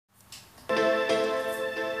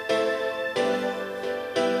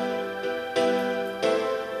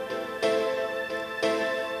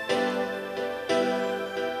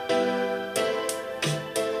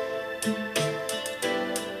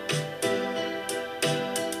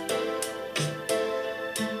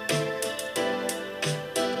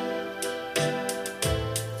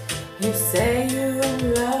You say you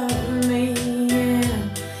love me,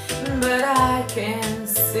 but I can't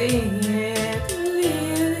see it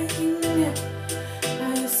leaving.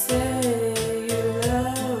 You say you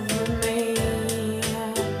love me,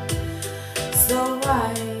 so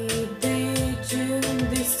why did you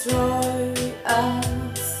destroy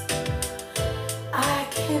us? I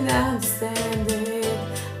can understand it,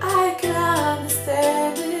 I can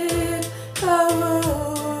understand it.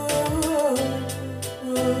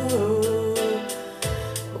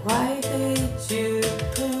 Why did you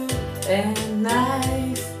put a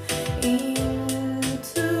knife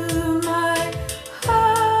into my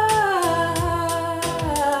heart?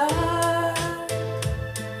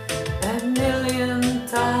 A million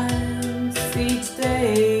times each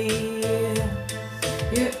day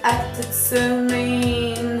you acted so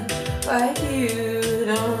mean, but you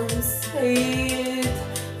don't say it,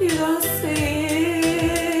 you don't say it.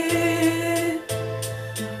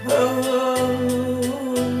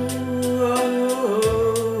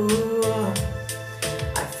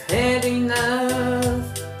 I've had enough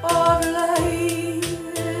of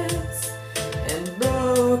lies and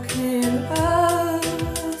broken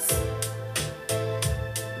hearts.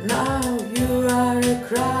 Now you are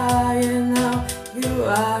crying, now you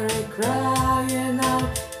are crying, now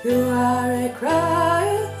you are crying.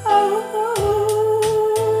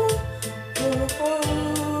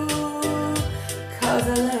 Cause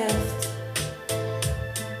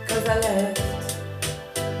I left.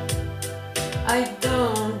 I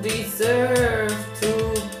don't deserve to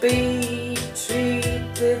be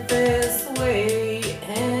treated this way,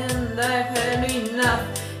 and I've had enough.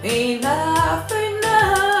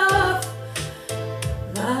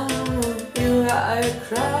 Now you are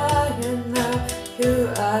crying, now you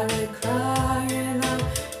are crying, now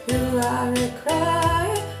you are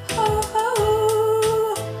crying.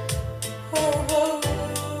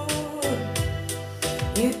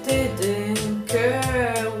 You didn't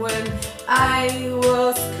care when I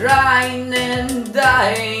was crying and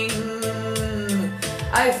dying.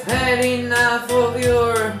 I've had enough of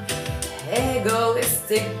your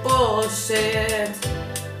egoistic bullshit.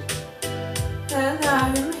 And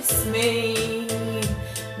now you miss me.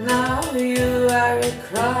 Now you are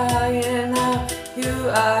crying, now you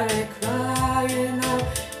are crying, now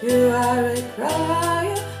you are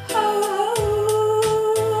crying.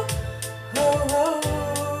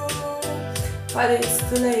 But it's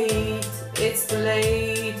too late, it's too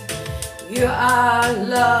late. You are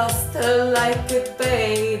lost like a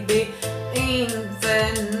baby in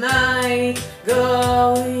the night,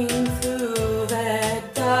 going through the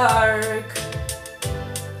dark.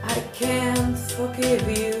 I can't forgive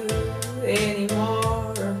you.